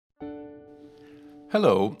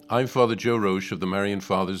Hello, I'm Father Joe Roche of the Marian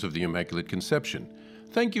Fathers of the Immaculate Conception.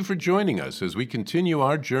 Thank you for joining us as we continue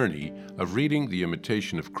our journey of reading the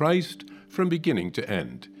Imitation of Christ from beginning to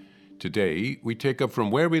end. Today, we take up from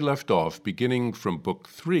where we left off, beginning from Book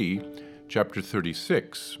 3, Chapter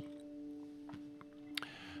 36.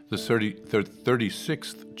 The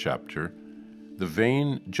 36th chapter, The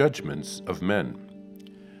Vain Judgments of Men.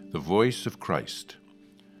 The Voice of Christ.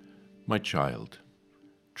 My child,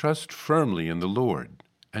 trust firmly in the Lord,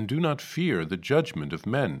 and do not fear the judgment of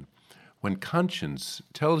men, when conscience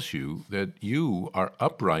tells you that you are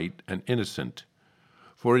upright and innocent.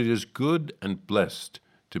 For it is good and blessed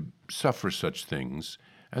to suffer such things,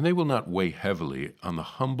 and they will not weigh heavily on the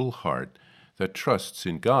humble heart that trusts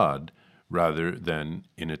in God rather than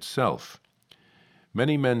in itself.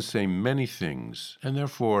 Many men say many things, and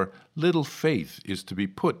therefore little faith is to be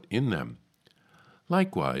put in them.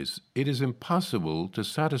 Likewise, it is impossible to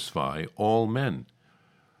satisfy all men.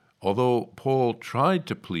 Although Paul tried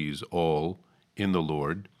to please all in the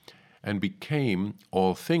Lord, and became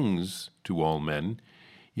all things to all men,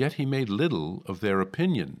 yet he made little of their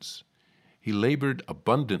opinions. He labored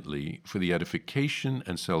abundantly for the edification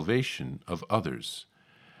and salvation of others,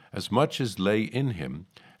 as much as lay in him,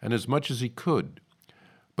 and as much as he could.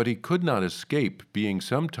 But he could not escape being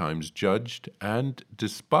sometimes judged and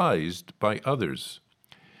despised by others.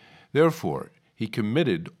 Therefore, he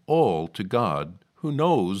committed all to God, who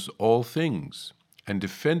knows all things, and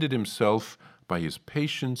defended himself by his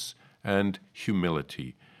patience and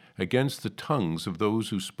humility against the tongues of those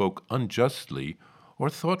who spoke unjustly, or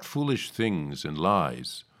thought foolish things and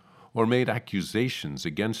lies, or made accusations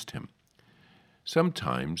against him.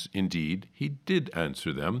 Sometimes, indeed, he did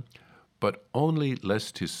answer them, but only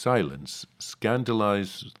lest his silence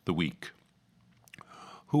scandalize the weak.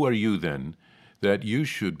 Who are you, then, that you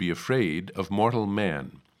should be afraid of mortal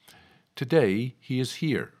man? Today he is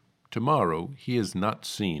here, tomorrow he is not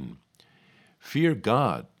seen. Fear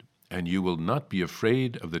God, and you will not be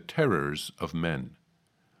afraid of the terrors of men.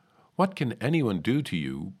 What can anyone do to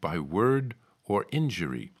you by word or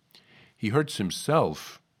injury? He hurts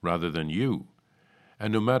himself rather than you,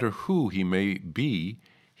 and no matter who he may be,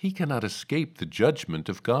 he cannot escape the judgment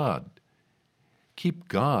of God. Keep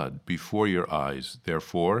God before your eyes,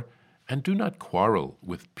 therefore, and do not quarrel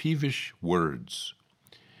with peevish words.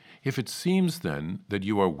 If it seems then that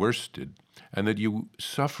you are worsted, and that you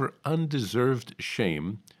suffer undeserved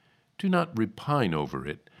shame, do not repine over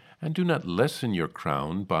it, and do not lessen your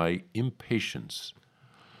crown by impatience.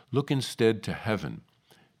 Look instead to heaven,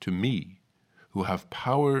 to me, who have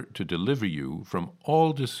power to deliver you from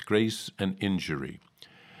all disgrace and injury,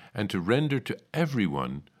 and to render to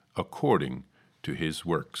everyone according to his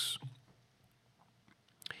works.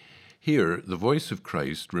 Here, the voice of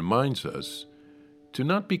Christ reminds us to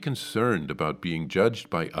not be concerned about being judged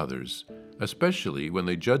by others, especially when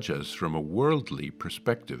they judge us from a worldly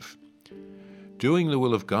perspective. Doing the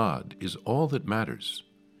will of God is all that matters.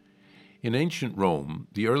 In ancient Rome,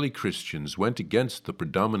 the early Christians went against the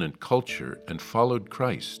predominant culture and followed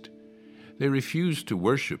Christ. They refused to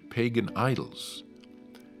worship pagan idols.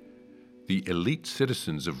 The elite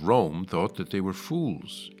citizens of Rome thought that they were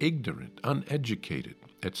fools, ignorant, uneducated,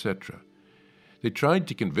 etc. They tried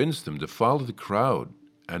to convince them to follow the crowd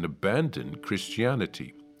and abandon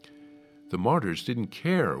Christianity. The martyrs didn't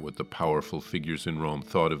care what the powerful figures in Rome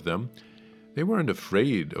thought of them. They weren't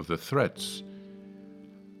afraid of the threats.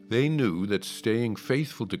 They knew that staying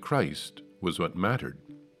faithful to Christ was what mattered.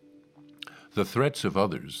 The threats of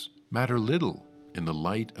others matter little in the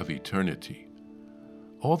light of eternity.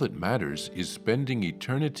 All that matters is spending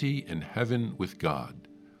eternity in heaven with God.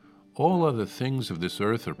 All other things of this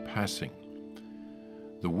earth are passing.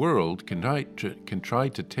 The world can try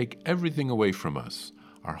to take everything away from us,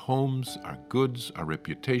 our homes, our goods, our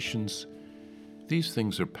reputations. These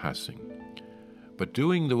things are passing. But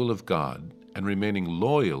doing the will of God and remaining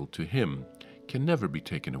loyal to Him can never be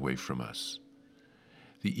taken away from us.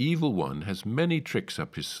 The evil one has many tricks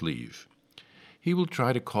up his sleeve. He will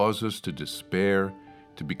try to cause us to despair,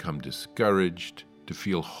 to become discouraged, to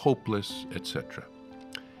feel hopeless, etc.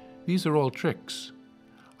 These are all tricks.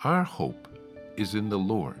 Our hope is in the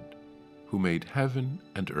Lord, who made heaven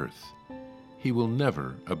and earth. He will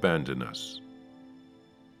never abandon us.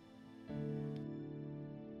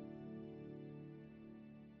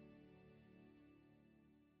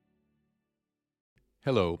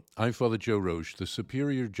 Hello, I'm Father Joe Roche, the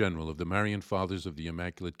Superior General of the Marian Fathers of the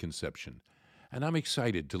Immaculate Conception, and I'm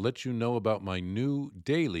excited to let you know about my new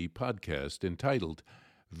daily podcast entitled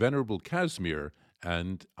Venerable Casimir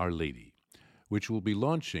and Our Lady, which will be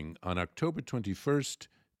launching on October 21st,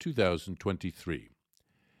 2023.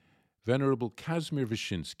 Venerable Casimir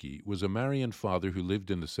Wyszynski was a Marian father who lived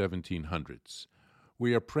in the 1700s.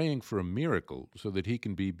 We are praying for a miracle so that he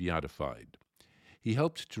can be beatified. He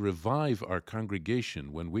helped to revive our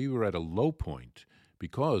congregation when we were at a low point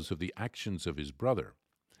because of the actions of his brother.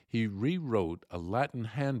 He rewrote a Latin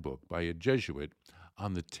handbook by a Jesuit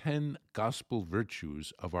on the 10 gospel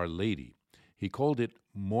virtues of Our Lady. He called it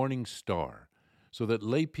Morning Star, so that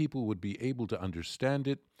lay people would be able to understand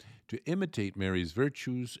it, to imitate Mary's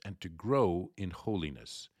virtues, and to grow in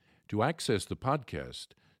holiness. To access the podcast,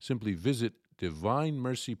 simply visit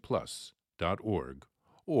divinemercyplus.org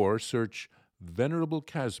or search Venerable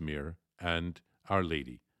Casimir and Our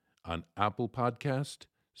Lady on Apple Podcast,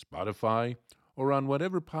 Spotify, or on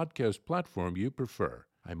whatever podcast platform you prefer.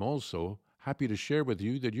 I'm also happy to share with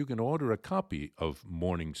you that you can order a copy of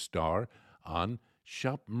Morning Star on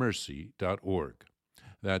shopmercy.org.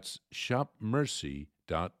 That's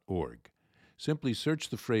shopmercy.org. Simply search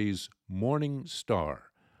the phrase Morning Star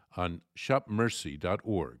on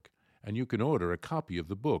shopmercy.org, and you can order a copy of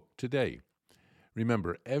the book today.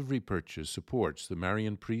 Remember, every purchase supports the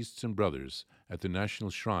Marian priests and brothers at the National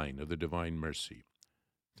Shrine of the Divine Mercy.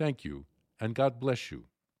 Thank you, and God bless you.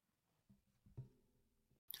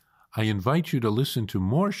 I invite you to listen to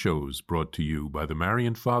more shows brought to you by the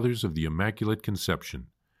Marian Fathers of the Immaculate Conception.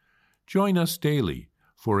 Join us daily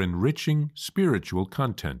for enriching spiritual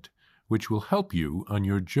content, which will help you on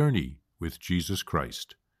your journey with Jesus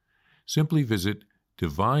Christ. Simply visit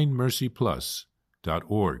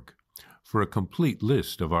divinemercyplus.org for a complete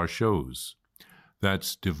list of our shows.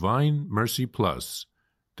 That's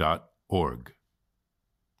divinemercyplus.org.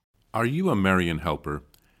 Are you a Marian helper?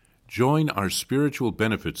 Join our Spiritual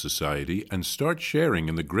Benefit Society and start sharing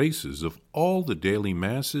in the graces of all the daily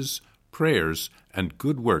masses, prayers, and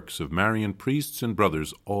good works of Marian priests and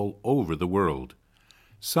brothers all over the world.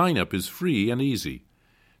 Sign up is free and easy.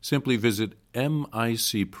 Simply visit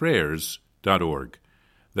micprayers.org.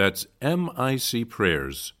 That's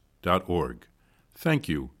micprayers.org. Thank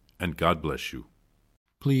you, and God bless you.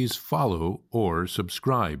 Please follow or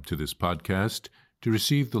subscribe to this podcast to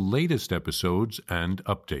receive the latest episodes and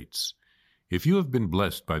updates. If you have been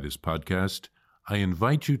blessed by this podcast, I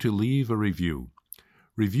invite you to leave a review.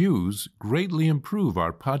 Reviews greatly improve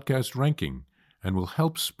our podcast ranking and will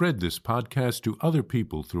help spread this podcast to other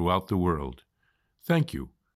people throughout the world. Thank you.